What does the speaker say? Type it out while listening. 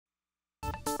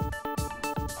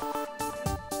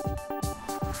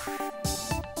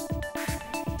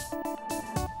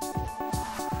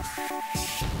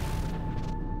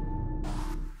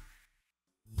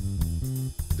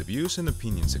The views and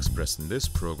opinions expressed in this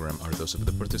program are those of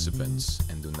the participants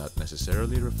and do not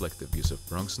necessarily reflect the views of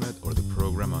BronxNet or the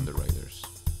program underwriters.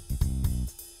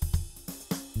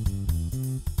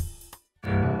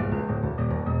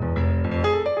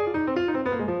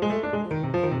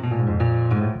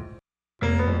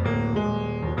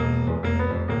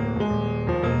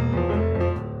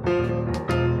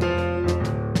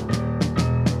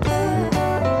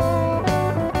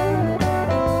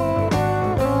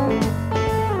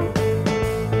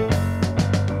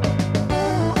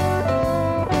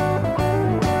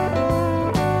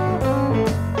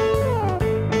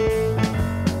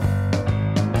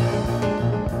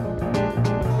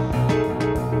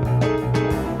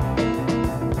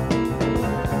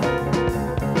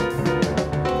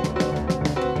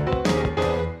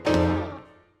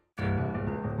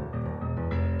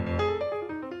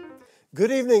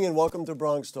 Good evening and welcome to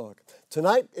BronxTalk.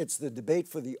 Tonight, it's the debate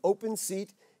for the open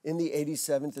seat in the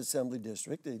 87th Assembly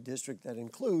District, a district that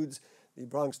includes the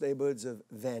Bronx neighborhoods of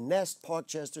Van Nest,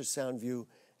 Parkchester, Soundview,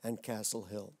 and Castle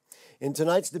Hill. In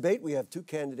tonight's debate, we have two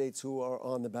candidates who are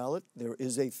on the ballot. There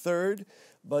is a third,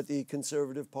 but the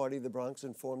Conservative Party of the Bronx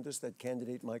informed us that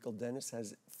candidate Michael Dennis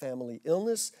has family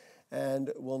illness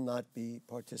and will not be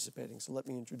participating. So let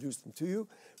me introduce them to you.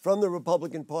 From the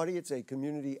Republican Party, it's a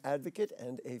community advocate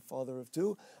and a father of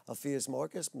two, Alpheaus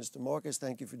Marcus. Mr. Marcus,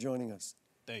 thank you for joining us.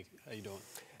 Thank you. How you doing?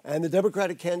 And the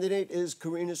Democratic candidate is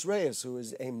Karines Reyes, who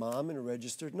is a mom and a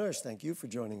registered nurse. Thank you for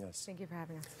joining us. Thank you for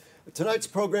having us. Tonight's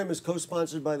program is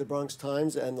co-sponsored by the Bronx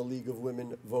Times and the League of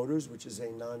Women Voters, which is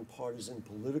a nonpartisan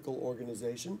political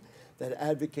organization that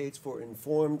advocates for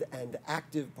informed and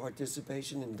active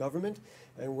participation in government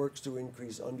and works to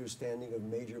increase understanding of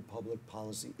major public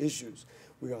policy issues.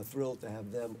 We are thrilled to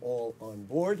have them all on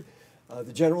board.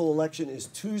 The general election is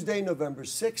Tuesday, November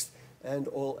 6th, and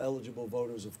all eligible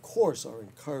voters, of course, are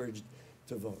encouraged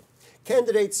to vote.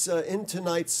 Candidates, in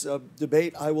tonight's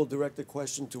debate, I will direct a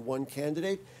question to one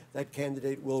candidate. That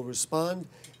candidate will respond,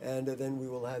 and then we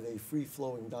will have a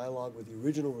free-flowing dialogue with the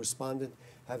original respondent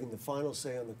having the final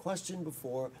say on the question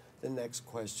before the next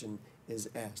question is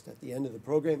asked. At the end of the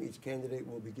program, each candidate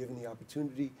will be given the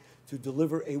opportunity to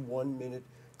deliver a one-minute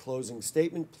closing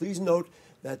statement. Please note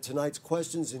that tonight's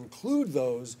questions include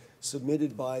those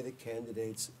submitted by the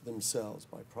candidates themselves.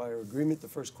 By prior agreement, the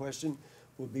first question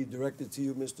will be directed to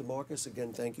you, Mr. Marcus.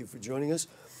 Again, thank you for joining us.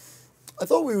 I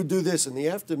thought we would do this in the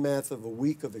aftermath of a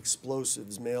week of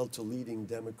explosives mailed to leading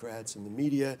Democrats in the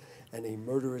media and a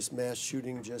murderous mass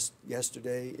shooting just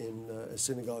yesterday in a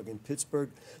synagogue in Pittsburgh.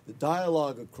 The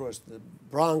dialogue across the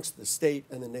Bronx, the state,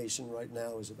 and the nation right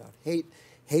now is about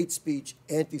hate speech,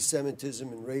 anti-Semitism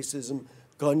and racism,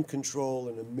 gun control,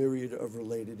 and a myriad of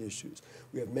related issues.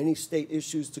 We have many state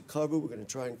issues to cover. We're going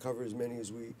to try and cover as many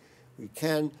as we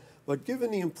can. But given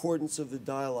the importance of the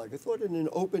dialogue, I thought in an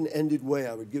open-ended way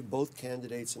I would give both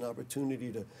candidates an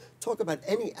opportunity to talk about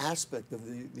any aspect of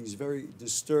these very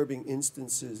disturbing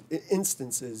instances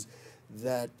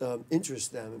that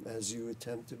interest them as you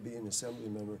attempt to be an assembly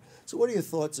member. So what are your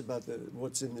thoughts about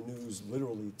what's in the news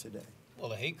literally today? Well,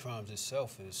 the hate crimes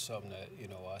itself is something that,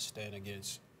 I stand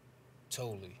against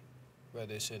totally,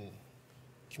 whether it's in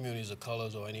communities of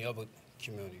colors or any other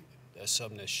community. That's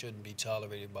something that shouldn't be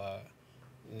tolerated by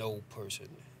no person.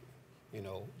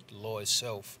 The law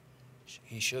itself,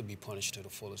 he should be punished to the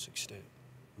fullest extent.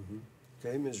 Mm-hmm.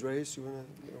 Okay, Ms. Reyes, you want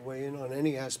to weigh in on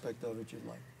any aspect of it you'd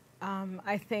like?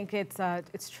 I think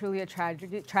it's truly a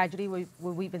tragedy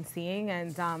what we've been seeing,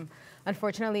 and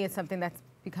unfortunately, it's something that's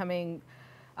becoming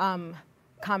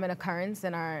common occurrence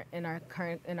in our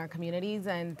communities,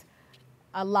 and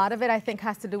a lot of it I think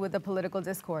has to do with the political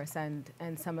discourse and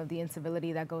some of the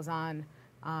incivility that goes on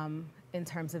in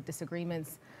terms of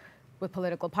disagreements with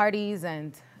political parties,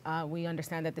 and we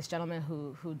understand that this gentleman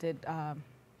who did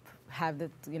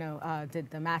did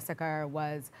the massacre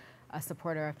was a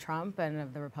supporter of Trump and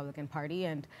of the Republican Party,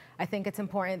 and I think it's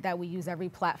important that we use every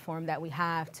platform that we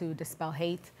have to dispel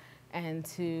hate and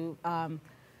to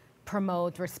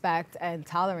promote respect and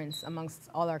tolerance amongst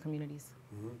all our communities.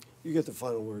 Mm-hmm. You get the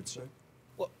final word, sir.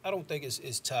 Well, I don't think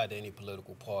it's tied to any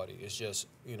political party. It's just,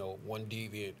 one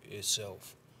deviant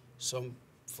itself.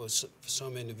 For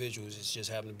some individuals, it's just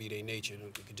happened to be their nature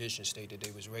and the condition state that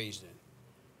they was raised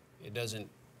in. It doesn't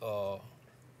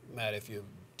matter if you're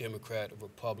Democrat or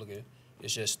Republican.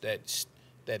 It's just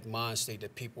that mind state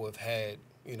that people have had,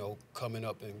 coming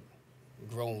up and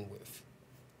grown with.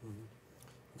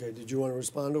 Mm-hmm. Okay, did you want to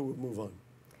respond or we'll move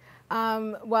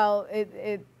on? Well,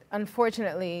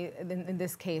 unfortunately, in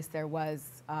this case, there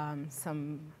was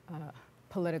some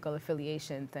political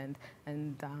affiliations,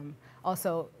 and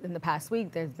also in the past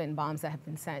week, there's been bombs that have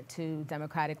been sent to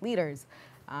Democratic leaders,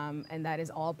 and that is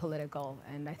all political.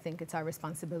 And I think it's our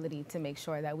responsibility to make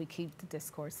sure that we keep the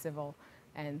discourse civil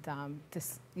and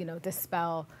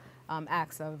dispel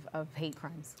acts of hate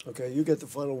crimes. Okay, you get the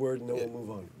final word, and then we'll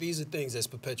move on. These are things that's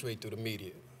perpetuated through the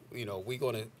media. We're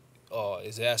going to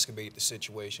exacerbate the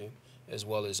situation as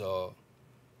well as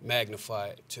magnify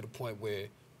it to the point where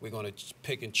we're going to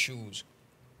pick and choose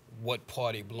what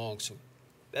party it belongs to.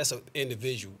 That's an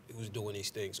individual who's doing these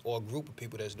things, or a group of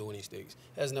people that's doing these things.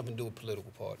 It has nothing to do with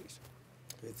political parties.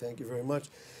 Okay, thank you very much.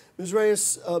 Ms.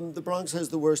 Reyes, the Bronx has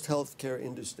the worst health care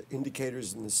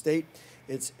indicators in the state.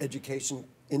 Its education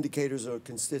indicators are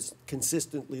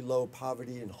consistently low.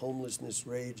 Poverty and homelessness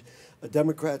rage.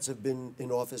 Democrats have been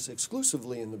in office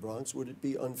exclusively in the Bronx. Would it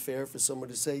be unfair for someone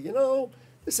to say,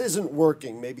 this isn't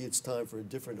working, maybe it's time for a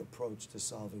different approach to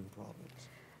solving problems?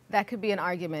 That could be an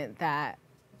argument that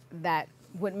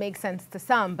would make sense to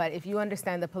some, but if you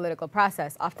understand the political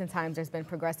process, oftentimes there's been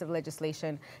progressive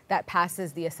legislation that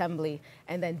passes the Assembly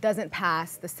and then doesn't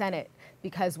pass the Senate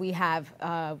because we have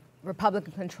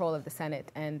Republican control of the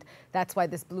Senate. And that's why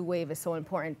this blue wave is so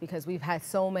important, because we've had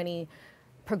so many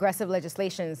progressive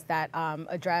legislations that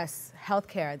address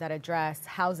healthcare, that address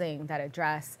housing, that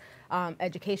address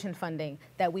education funding,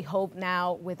 that we hope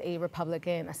now with a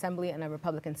Republican Assembly and a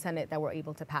Republican Senate that we're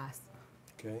able to pass.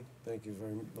 Okay, thank you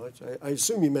very much. I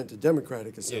assume you meant the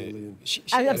Democratic Assembly.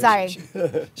 Yeah, I'm sorry. She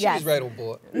Yes. was right on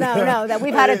board. No, that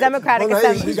we've had a Democratic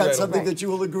Assembly. You got right something on. that you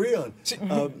will agree on.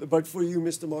 But for you,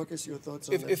 Mr. Marcus, your thoughts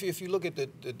on that? If you look at the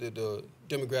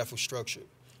demographic structure,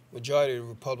 majority of the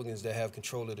Republicans that have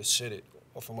control of the Senate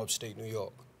are from upstate New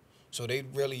York. So they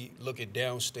really look at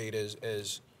downstate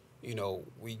as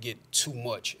we get too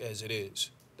much as it is.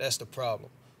 That's the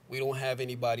problem. We don't have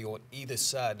anybody on either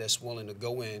side that's willing to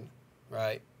go in,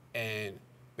 right, and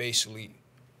basically,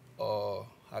 how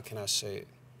can I say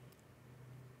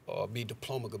it, be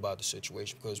diplomatic about the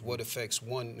situation, because what affects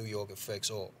one New York affects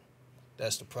all.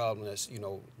 That's the problem that's,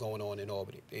 going on in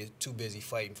Albany. They're too busy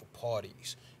fighting for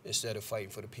parties instead of fighting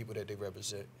for the people that they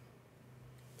represent.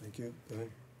 Thank you. Go ahead.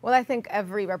 Well, I think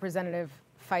every representative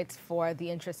fights for the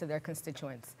interests of their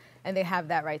constituents, and they have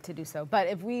that right to do so. But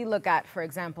if we look at, for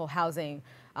example, housing,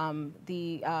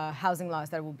 the housing laws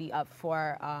that will be up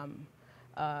for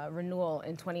renewal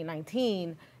in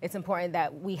 2019, it's important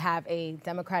that we have a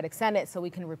Democratic Senate so we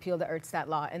can repeal the Erdstat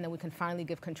law, and then we can finally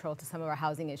give control to some of our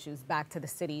housing issues back to the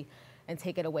city and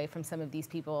take it away from some of these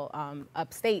people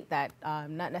upstate that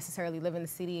not necessarily live in the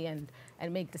city and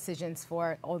make decisions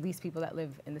for all these people that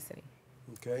live in the city.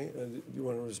 Okay, do you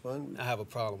want to respond? I have a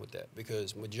problem with that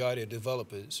because majority of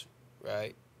developers,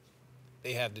 right,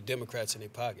 they have the Democrats in their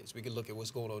pockets. We can look at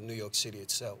what's going on in New York City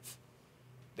itself.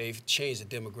 They've changed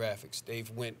the demographics. They've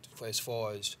went as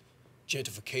far as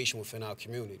gentrification within our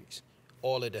communities,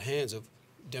 all at the hands of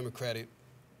Democratic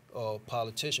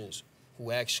politicians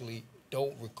who actually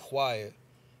don't require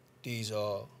these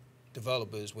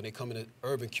developers when they come into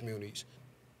urban communities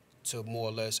to more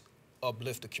or less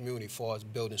uplift the community as far as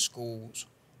building schools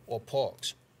or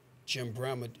parks. Jim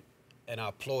Brammer, and I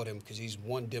applaud him because he's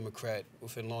one Democrat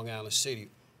within Long Island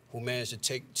City who managed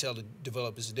to tell the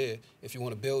developers there, if you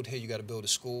want to build here, you got to build a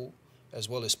school as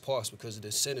well as parks because of the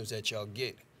incentives that y'all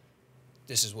get.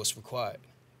 This is what's required.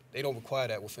 They don't require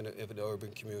that within the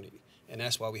urban community. And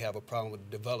that's why we have a problem with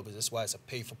the developers. That's why it's a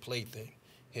pay-for-play thing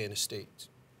here in the States.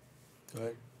 Go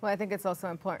ahead. Well, I think it's also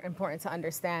important to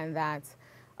understand that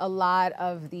a lot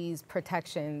of these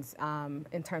protections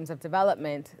in terms of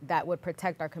development that would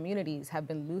protect our communities have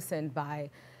been loosened by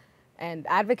and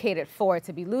advocated for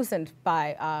to be loosened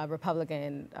by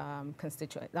Republican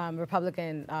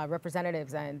Republican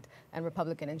representatives and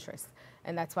Republican interests.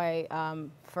 And that's why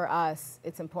for us,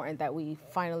 it's important that we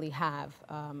finally have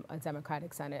a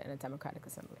Democratic Senate and a Democratic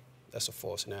Assembly. That's a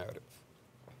false narrative.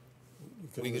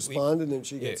 You can respond, and then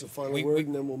she gets a final word,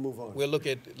 and then we'll move on. We'll look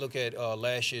at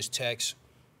last year's tax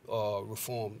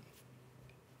reform.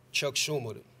 Chuck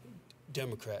Schumer, the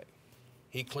Democrat,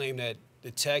 he claimed that the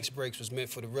tax breaks was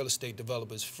meant for the real estate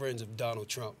developers, friends of Donald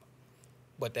Trump.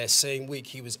 But that same week,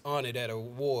 he was honored at an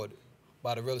award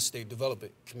by the Real Estate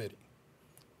Development Committee,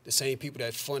 the same people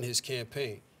that fund his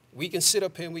campaign. We can sit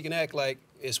up here and we can act like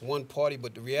it's one party,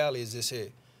 but the reality is this here.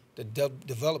 The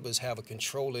developers have a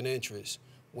controlling interest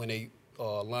when they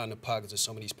line the pockets of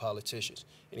some of these politicians.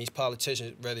 And these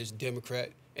politicians, whether it's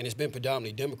Democrat, and it's been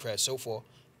predominantly Democrat so far,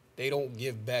 they don't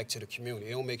give back to the community.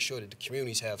 They don't make sure that the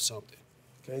communities have something.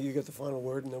 Okay, you get the final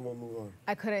word, and then we'll move on.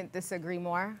 I couldn't disagree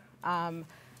more.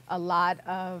 A lot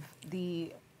of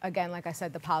the again, like I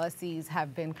said, the policies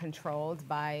have been controlled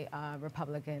by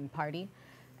Republican Party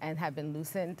and have been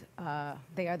loosened.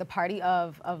 They are the party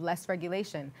of less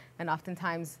regulation, and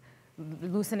oftentimes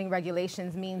loosening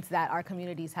regulations means that our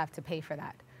communities have to pay for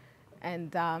that.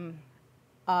 And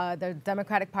the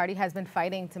Democratic Party has been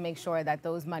fighting to make sure that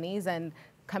those monies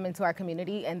come into our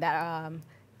community, and that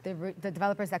the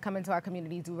developers that come into our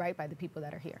community do right by the people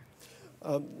that are here.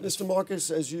 Mr.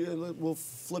 Marcus, we'll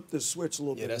flip the switch a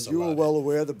little bit. As that's you are well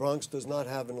aware, the Bronx does not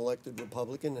have an elected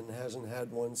Republican and hasn't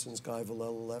had one since Guy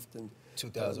Villela left and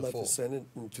left the Senate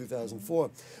in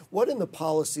 2004. What in the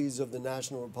policies of the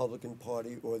National Republican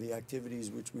Party or the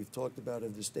activities which we've talked about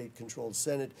of the state-controlled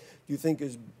Senate do you think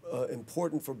is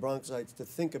important for Bronxites to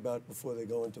think about before they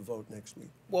go into vote next week?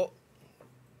 Well,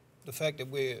 the fact that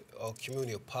we're a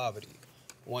community of poverty,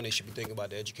 one, they should be thinking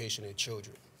about the education of their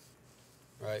children.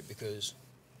 Right, because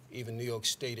even New York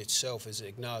State itself has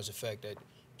acknowledged the fact that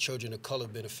children of color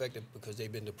have been affected because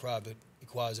they've been deprived of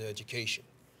quasi education.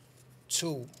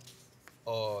 Two,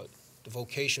 the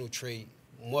vocational trade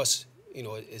must,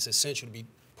 it's essential to be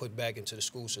put back into the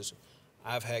school system.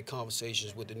 I've had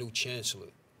conversations with the new chancellor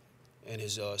and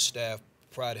his staff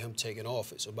prior to him taking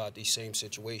office about these same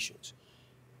situations.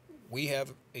 We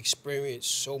have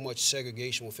experienced so much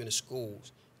segregation within the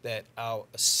schools that our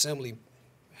assembly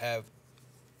have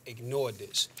ignored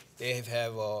this. They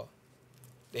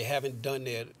haven't done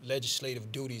their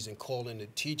legislative duties in calling the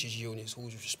teachers' unions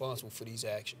who's responsible for these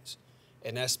actions,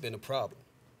 and that's been a problem.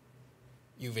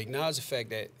 You've acknowledged the fact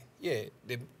that, yeah,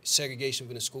 the segregation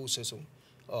within the school system,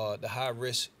 the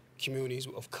high-risk communities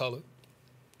of color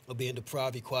are being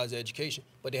deprived of quasi-education,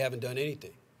 but they haven't done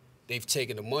anything. They've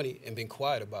taken the money and been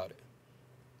quiet about it.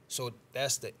 So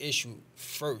that's the issue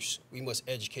first. We must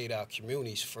educate our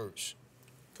communities first.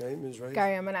 Okay, Ms. Reyes?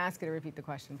 Gary, I'm going to ask you to repeat the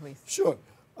question, please. Sure.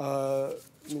 Let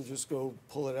me just go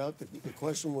pull it out. The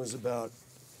question was about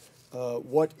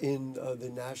what in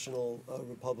the national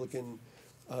Republican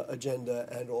agenda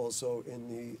and also in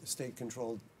the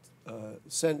state-controlled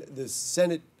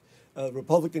Senate,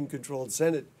 Republican-controlled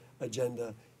Senate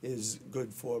agenda is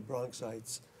good for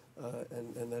Bronxites,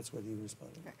 and that's what he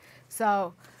responded. Okay.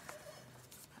 So,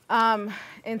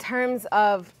 in terms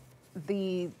of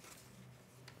the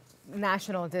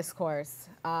national discourse,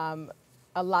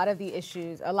 a lot of the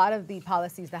issues, a lot of the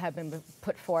policies that have been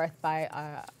put forth by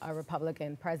our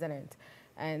Republican president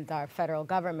and our federal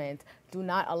government do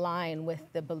not align with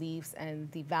the beliefs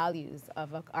and the values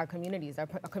of our communities. Our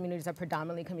communities are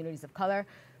predominantly communities of color,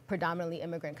 predominantly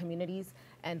immigrant communities,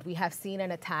 and we have seen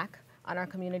an attack on our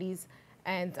communities.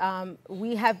 And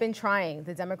we have been trying,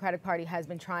 the Democratic Party has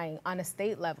been trying on a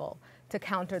state level to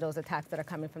counter those attacks that are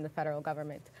coming from the federal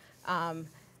government.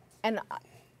 And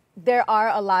there are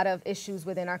a lot of issues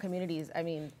within our communities. I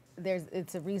mean,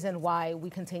 it's a reason why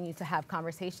we continue to have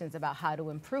conversations about how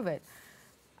to improve it.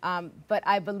 But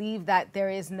I believe that there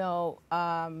is no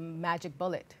magic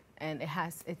bullet, and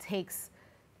it takes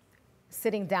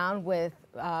sitting down with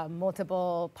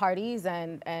multiple parties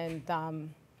and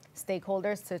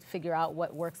stakeholders to figure out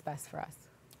what works best for us.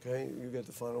 Okay, you get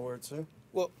the final word, sir.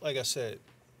 Well, like I said,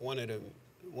 one of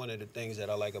the things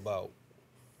that I like about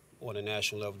on a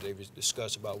national level they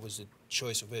discussed about was the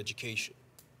choice of education.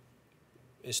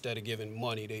 Instead of giving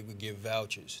money, they would give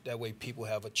vouchers. That way people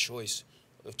have a choice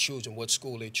of choosing what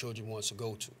school their children wants to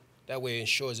go to. That way it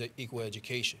ensures an equal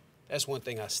education. That's one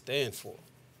thing I stand for.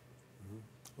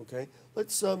 Mm-hmm. Okay,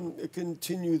 let's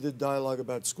continue the dialogue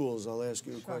about schools. I'll ask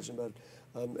you a question about,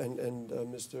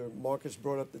 Mr. Marcus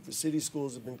brought up that the city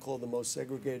schools have been called the most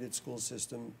segregated school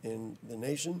system in the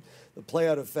nation. The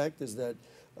play-out effect is that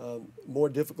more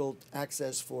difficult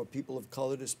access for people of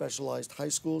color to specialized high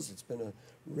schools. It's been a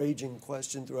raging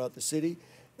question throughout the city,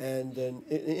 and an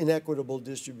inequitable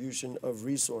distribution of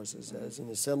resources. As an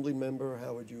assembly member,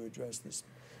 how would you address this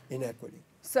inequity?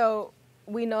 So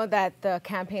we know that the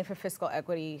Campaign for Fiscal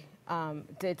Equity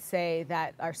did say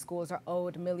that our schools are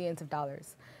owed millions of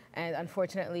dollars. And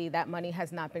unfortunately, that money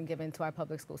has not been given to our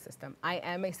public school system. I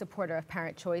am a supporter of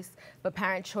parent choice, but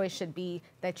parent choice should be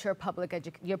that your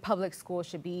public school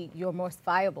should be your most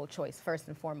viable choice first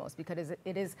and foremost, because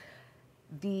it is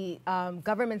the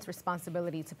government's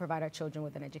responsibility to provide our children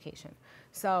with an education.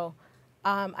 So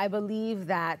I believe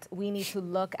that we need to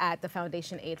look at the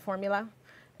foundation aid formula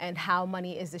and how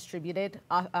money is distributed.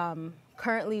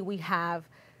 Currently, we have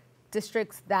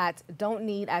districts that don't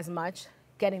need as much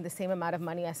getting the same amount of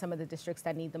money as some of the districts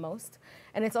that need the most.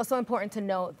 And it's also important to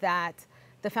note that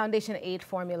the foundation aid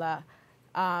formula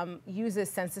uses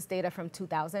census data from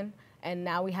 2000, and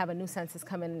now we have a new census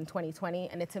coming in 2020,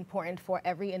 and it's important for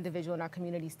every individual in our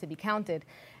communities to be counted.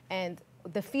 And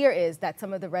the fear is that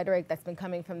some of the rhetoric that's been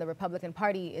coming from the Republican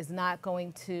Party is not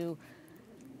going to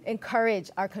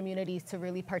encourage our communities to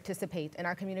really participate. And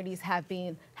our communities have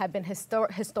been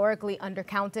historically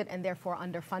undercounted and therefore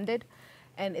underfunded.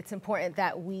 And it's important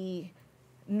that we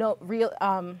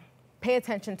pay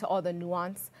attention to all the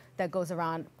nuance that goes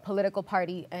around political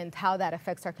party and how that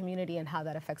affects our community and how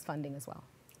that affects funding as well.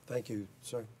 Thank you,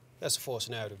 sir. That's a false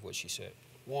narrative, what she said.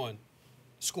 One,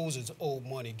 schools is owed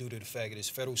money due to the fact that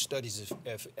federal studies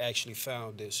have actually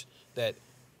found this, that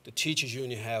the teachers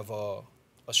union have a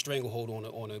stranglehold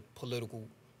on the political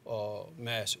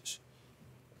masses.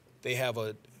 They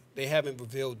haven't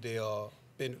revealed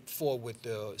been forward with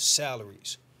the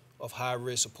salaries of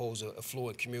high-risk opposed to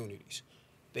affluent communities.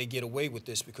 They get away with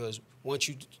this because once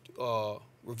you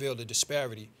reveal the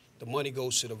disparity, the money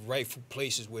goes to the rightful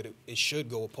places where it should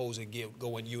go, opposed to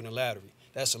going unilaterally.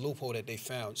 That's a loophole that they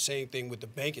found. Same thing with the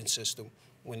banking system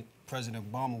when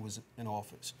President Obama was in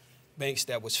office. Banks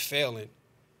that was failing,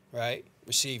 right,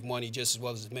 received money just as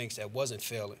well as the banks that wasn't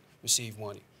failing received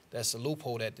money. That's the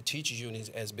loophole that the teachers union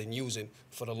has been using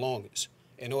for the longest.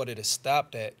 In order to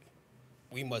stop that,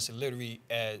 we must literally,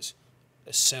 as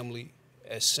Assembly,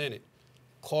 as Senate,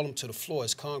 call them to the floor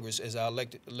as Congress, as our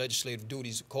elected legislative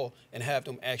duties to call, and have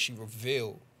them actually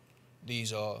reveal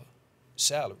these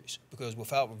salaries. Because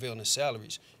without revealing the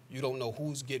salaries, you don't know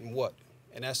who's getting what.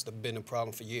 And that's been the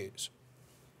problem for years.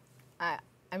 I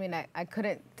mean, I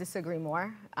couldn't disagree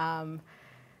more.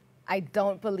 I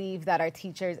don't believe that our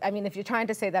teachers, I mean, if you're trying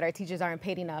to say that our teachers aren't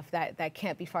paid enough, that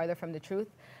can't be farther from the truth.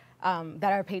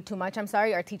 That are paid too much, I'm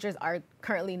sorry. Our teachers are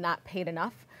currently not paid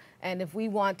enough. And if we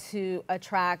want to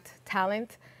attract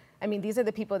talent, I mean, these are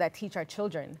the people that teach our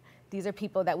children. These are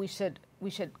people that we should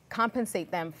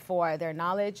compensate them for their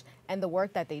knowledge and the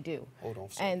work that they do. Hold on.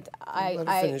 And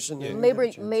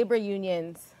labor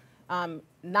unions,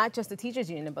 not just the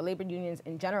teachers union, but labor unions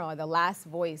in general, are the last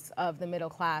voice of the middle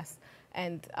class.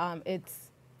 And it's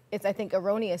I think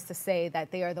erroneous to say that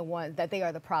they are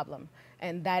the problem,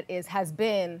 and that has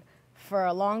been for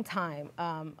a long time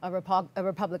a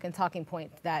Republican talking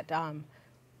point that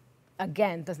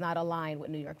again does not align with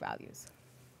New York values.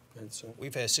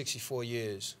 We've had 64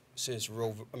 years since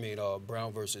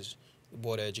Brown versus the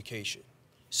Board of Education.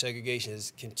 Segregation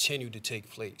has continued to take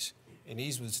place, and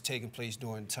these was taking place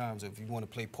during times of, if you want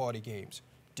to play party games,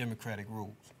 Democratic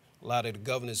rules. A lot of the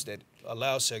governors that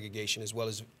allow segregation, as well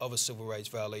as other civil rights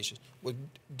violations, were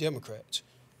Democrats.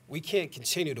 We can't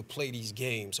continue to play these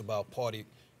games about party,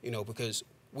 because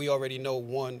we already know,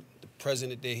 one, the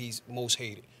president that he's most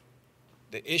hated.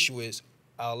 The issue is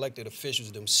our elected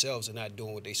officials themselves are not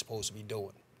doing what they're supposed to be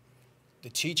doing. The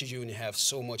teachers union have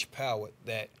so much power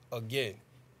that, again,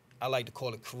 I like to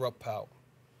call it corrupt power.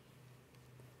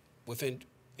 Within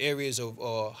areas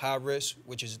of high risk,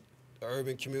 which is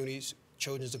urban communities,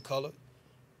 children of color,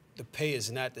 the pay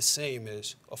is not the same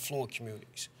as affluent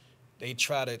communities. They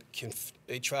try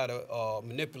to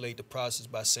manipulate the process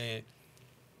by saying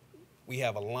we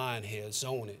have a line here,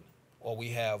 zoning, or we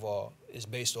have it's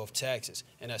based off taxes,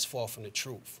 and that's far from the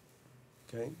truth.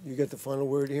 Okay, you get the final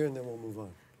word here, and then we'll move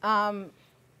on.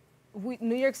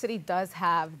 New York City does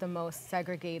have the most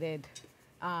segregated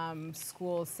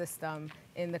school system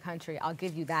in the country. I'll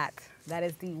give you that. That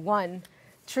is the one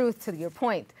truth to your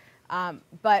point.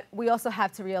 But we also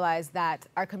have to realize that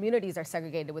our communities are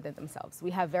segregated within themselves.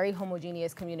 We have very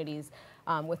homogeneous communities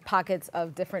with pockets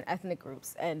of different ethnic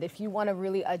groups. And if you want to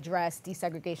really address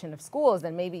desegregation of schools,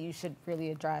 then maybe you should really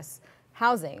address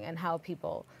housing and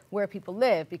where people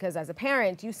live. Because as a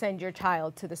parent, you send your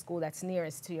child to the school that's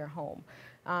nearest to your home.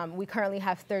 We currently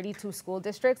have 32 school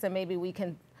districts, and maybe we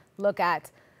can look at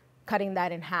cutting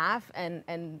that in half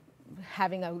and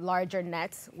having a larger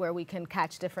net where we can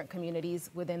catch different communities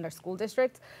within their school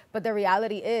district. But the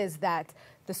reality is that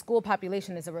the school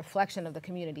population is a reflection of the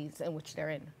communities in which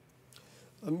they're in.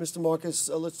 Mr. Marcus,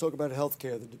 let's talk about health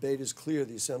care. The debate is clear.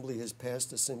 The Assembly has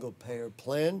passed a single-payer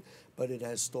plan, but it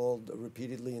has stalled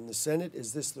repeatedly in the Senate.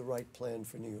 Is this the right plan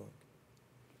for New York?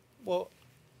 Well,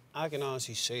 I can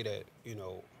honestly say that,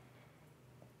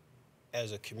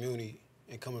 as a community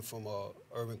and coming from an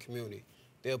urban community,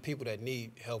 there are people that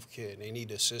need health care and they need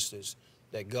the assistance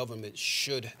that government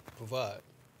should provide,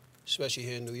 especially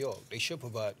here in New York. They should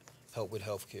provide help with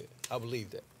health care. I believe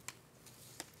that.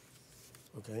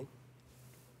 Okay.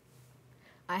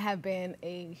 I have been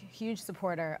a huge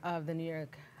supporter of the New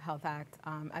York Health Act.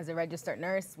 As a registered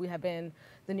nurse, the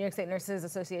New York State Nurses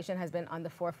Association has been on the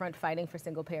forefront fighting for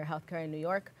single-payer health care in New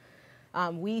York.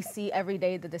 We see every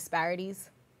day the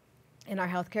disparities in our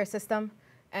healthcare system,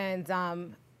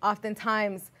 and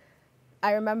oftentimes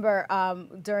I remember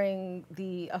during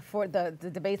the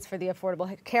debates for the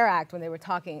Affordable Care Act, when they were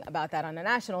talking about that on a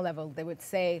national level, they would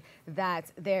say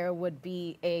that there would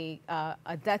be a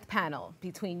death panel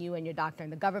between you and your doctor,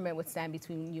 and the government would stand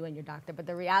between you and your doctor. But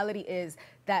the reality is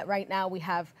that right now we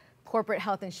have corporate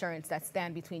health insurance that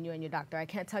stand between you and your doctor. I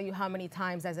can't tell you how many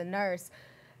times as a nurse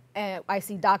I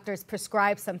see doctors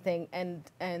prescribe something and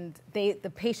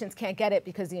the patients can't get it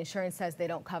because the insurance says they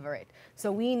don't cover it. So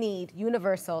we need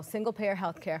universal single-payer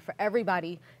health care for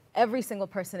everybody, every single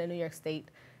person in New York State,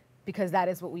 because that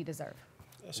is what we deserve.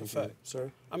 That's a fact. Sir?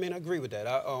 I mean, I agree with that.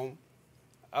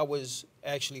 I was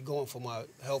actually going for my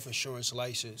health insurance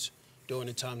license during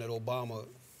the time that Obama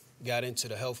got into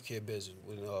the healthcare business,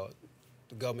 when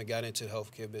the government got into the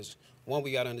healthcare business. One,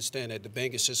 we got to understand that the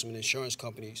banking system and insurance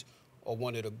companies are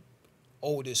one of the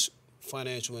oldest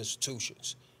financial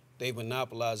institutions. They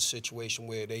monopolize a situation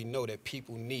where they know that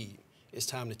people need. It's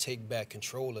time to take back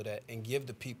control of that and give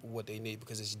the people what they need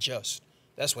because it's just.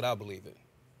 That's what I believe in.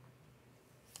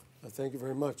 Thank you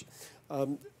very much.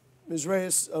 Ms.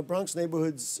 Reyes, Bronx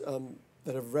neighborhoods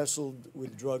that have wrestled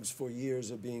with drugs for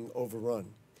years are being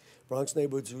overrun. Bronx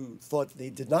neighborhoods who thought they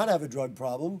did not have a drug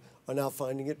problem are now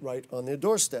finding it right on their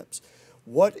doorsteps.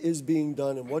 What is being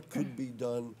done and what could be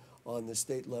done on the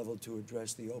state level to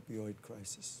address the opioid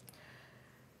crisis?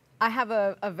 I have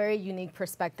a very unique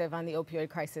perspective on the opioid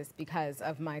crisis because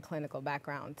of my clinical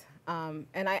background. And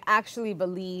I actually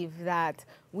believe that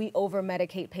we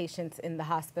over-medicate patients in the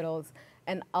hospitals,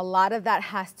 and a lot of that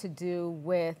has to do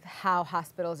with how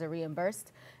hospitals are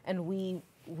reimbursed. And we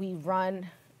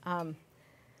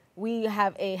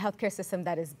have a healthcare system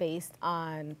that is based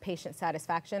on patient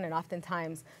satisfaction, and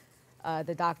oftentimes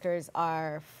the doctors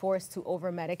are forced to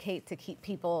over-medicate to keep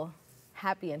people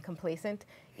happy and complacent,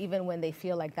 even when they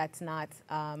feel like that's not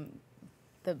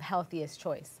the healthiest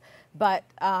choice. But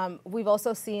we've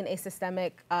also seen a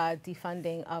systemic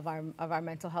defunding of our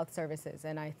mental health services,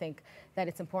 and I think that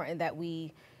it's important that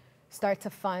we start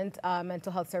to fund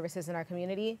mental health services in our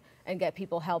community and get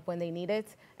people help when they need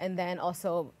it, and then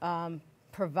also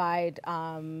provide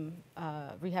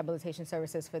rehabilitation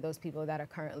services for those people that are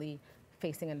currently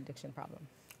facing an addiction problem.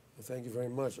 Well, thank you very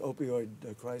much. Opioid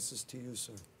crisis to you,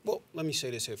 sir. Well, let me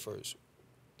say this here first.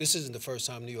 This isn't the first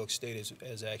time New York State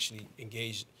has actually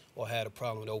engaged or had a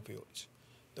problem with opioids.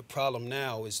 The problem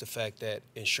now is the fact that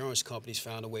insurance companies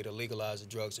found a way to legalize the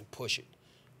drugs and push it.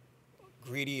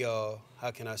 Greedy,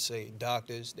 how can I say,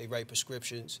 doctors, they write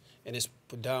prescriptions, and it's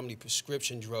predominantly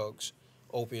prescription drugs,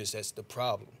 opiates, that's the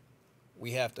problem.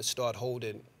 We have to start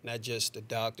holding not just the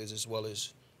doctors as well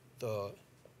as the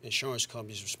insurance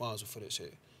companies responsible for this here.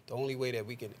 The only way that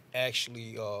we can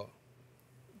actually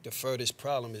defer this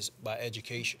problem is by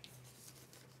education.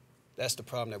 That's the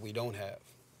problem that we don't have.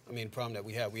 I mean, the problem that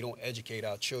we have, we don't educate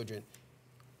our children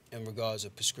in regards to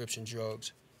prescription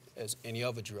drugs as any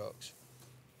other drugs.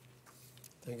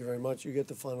 Thank you very much. You get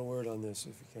the final word on this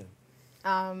if you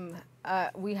can.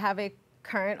 We have a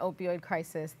current opioid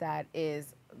crisis that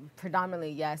is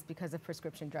predominantly, yes, because of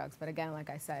prescription drugs. But again, like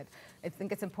I said, I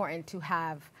think it's important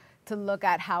to look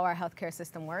at how our healthcare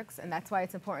system works. And that's why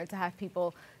it's important to have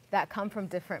people that come from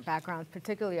different backgrounds,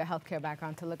 particularly a healthcare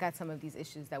background, to look at some of these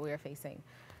issues that we are facing.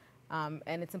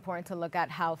 And it's important to look at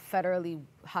how federally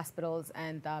hospitals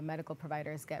and medical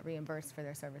providers get reimbursed for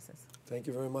their services. Thank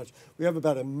you very much. We have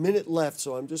about a minute left,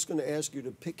 so I'm just going to ask you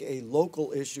to pick a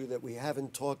local issue that we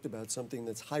haven't talked about, something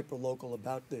that's hyper-local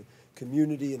about the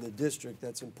community and the district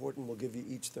that's important. We'll give you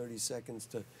each 30 seconds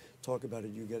to talk about it.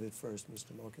 You get it first,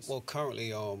 Mr. Marcus. Well,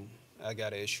 currently, I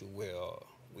got an issue where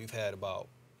we've had about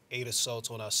 8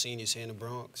 assaults on our seniors here in the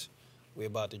Bronx. We're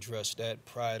about to address that.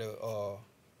 Prior to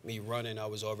me running, I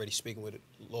was already speaking with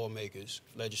lawmakers,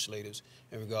 legislators,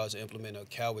 in regards to implementing a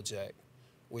Cowards Act,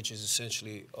 which is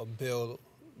essentially a bill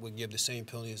would give the same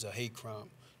penalty as a hate crime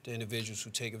to individuals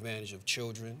who take advantage of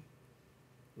children,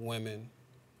 women,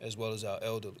 as well as our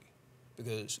elderly.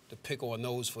 Because to pick on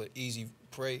those for easy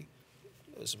prey,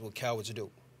 that's what cowards do.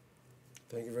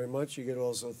 Thank you very much. You get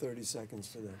also 30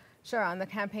 seconds for that. Sure. On the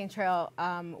campaign trail,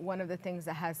 one of the things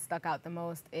that has stuck out the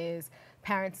most is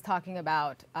parents talking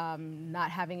about not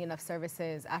having enough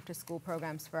services, after-school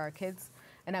programs for our kids.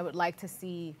 And I would like to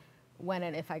see, when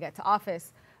and if I get to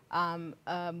office,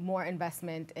 more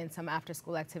investment in some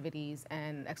after-school activities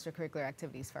and extracurricular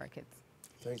activities for our kids.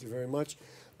 Thank you very much.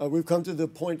 We've come to the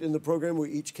point in the program where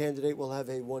each candidate will have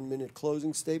a 1-minute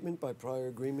closing statement. By prior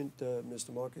agreement,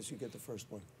 Mr. Marcus, you get the first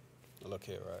one. Look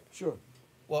here, right? Sure.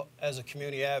 Well, as a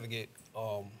community advocate,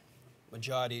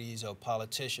 majority of these are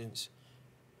politicians.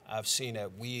 I've seen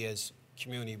that we as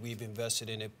community, we've invested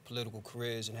in their political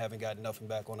careers and haven't gotten nothing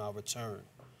back on our return.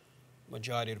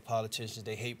 majority of the politicians,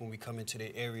 they hate when we come into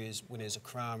their areas when there's a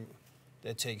crime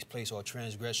that takes place or a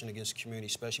transgression against the community,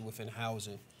 especially within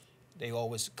housing. They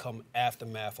always come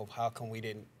aftermath of how come we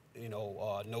didn't,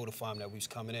 notify them that we was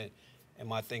coming in. And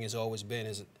my thing has always been,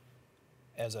 as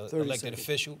an elected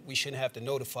official, we shouldn't have to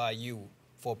notify you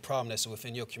for a problem that's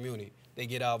within your community. They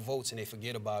get our votes and they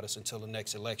forget about us until the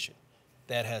next election.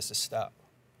 That has to stop.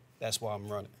 That's why I'm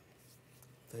running.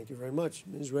 Thank you very much.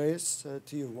 Ms. Reyes,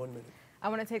 to you, 1 minute. I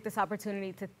want to take this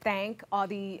opportunity to thank all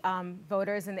the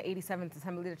voters in the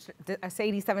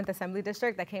 87th Assembly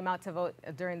District that came out to vote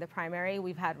during the primary.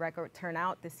 We've had record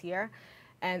turnout this year,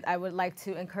 and I would like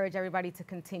to encourage everybody to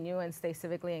continue and stay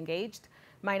civically engaged.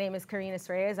 My name is Karines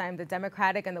Reyes. I'm the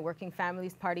Democratic and the Working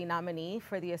Families Party nominee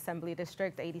for the Assembly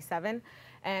District 87,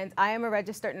 and I am a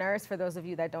registered nurse, for those of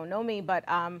you that don't know me, but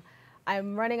I'm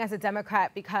running as a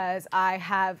Democrat because I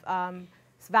have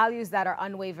values that are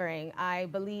unwavering. I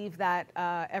believe that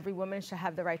every woman should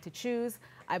have the right to choose.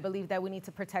 I believe that we need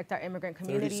to protect our immigrant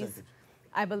communities.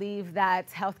 I believe that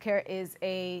healthcare is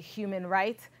a human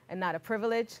right and not a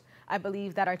privilege. I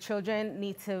believe that our children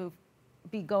need to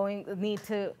be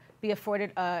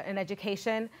afforded an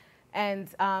education, and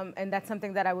that's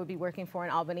something that I would be working for in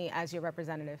Albany as your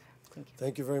representative. Thank you.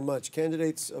 Thank you very much.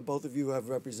 Candidates, both of you have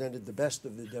represented the best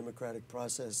of the democratic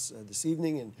process this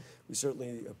evening, and we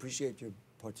certainly appreciate your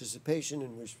participation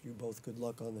and wish you both good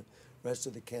luck on the rest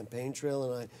of the campaign trail.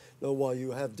 And I know while you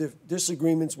have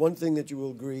disagreements, one thing that you will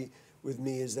agree with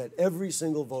me is that every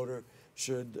single voter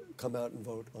should come out and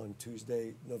vote on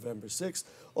Tuesday, November 6th.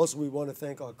 Also, we want to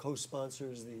thank our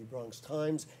co-sponsors, the Bronx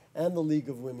Times and the League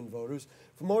of Women Voters.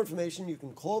 For more information, you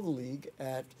can call the League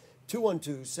at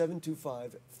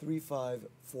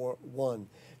 212-725-3541.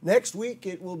 Next week,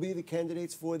 it will be the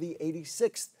candidates for the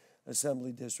 86th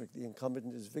Assembly District. The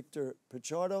incumbent is Victor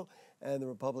Pichardo, and the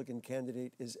Republican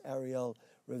candidate is Ariel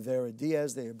Rivera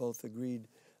Diaz. They have both agreed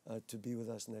to be with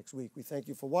us next week. We thank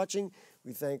you for watching.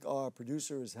 We thank our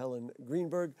producers, Helen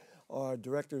Greenberg, our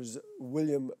directors,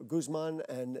 William Guzman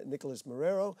and Nicholas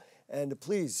Marrero. And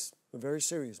please, we're very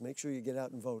serious. Make sure you get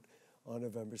out and vote on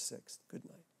November 6th. Good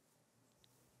night.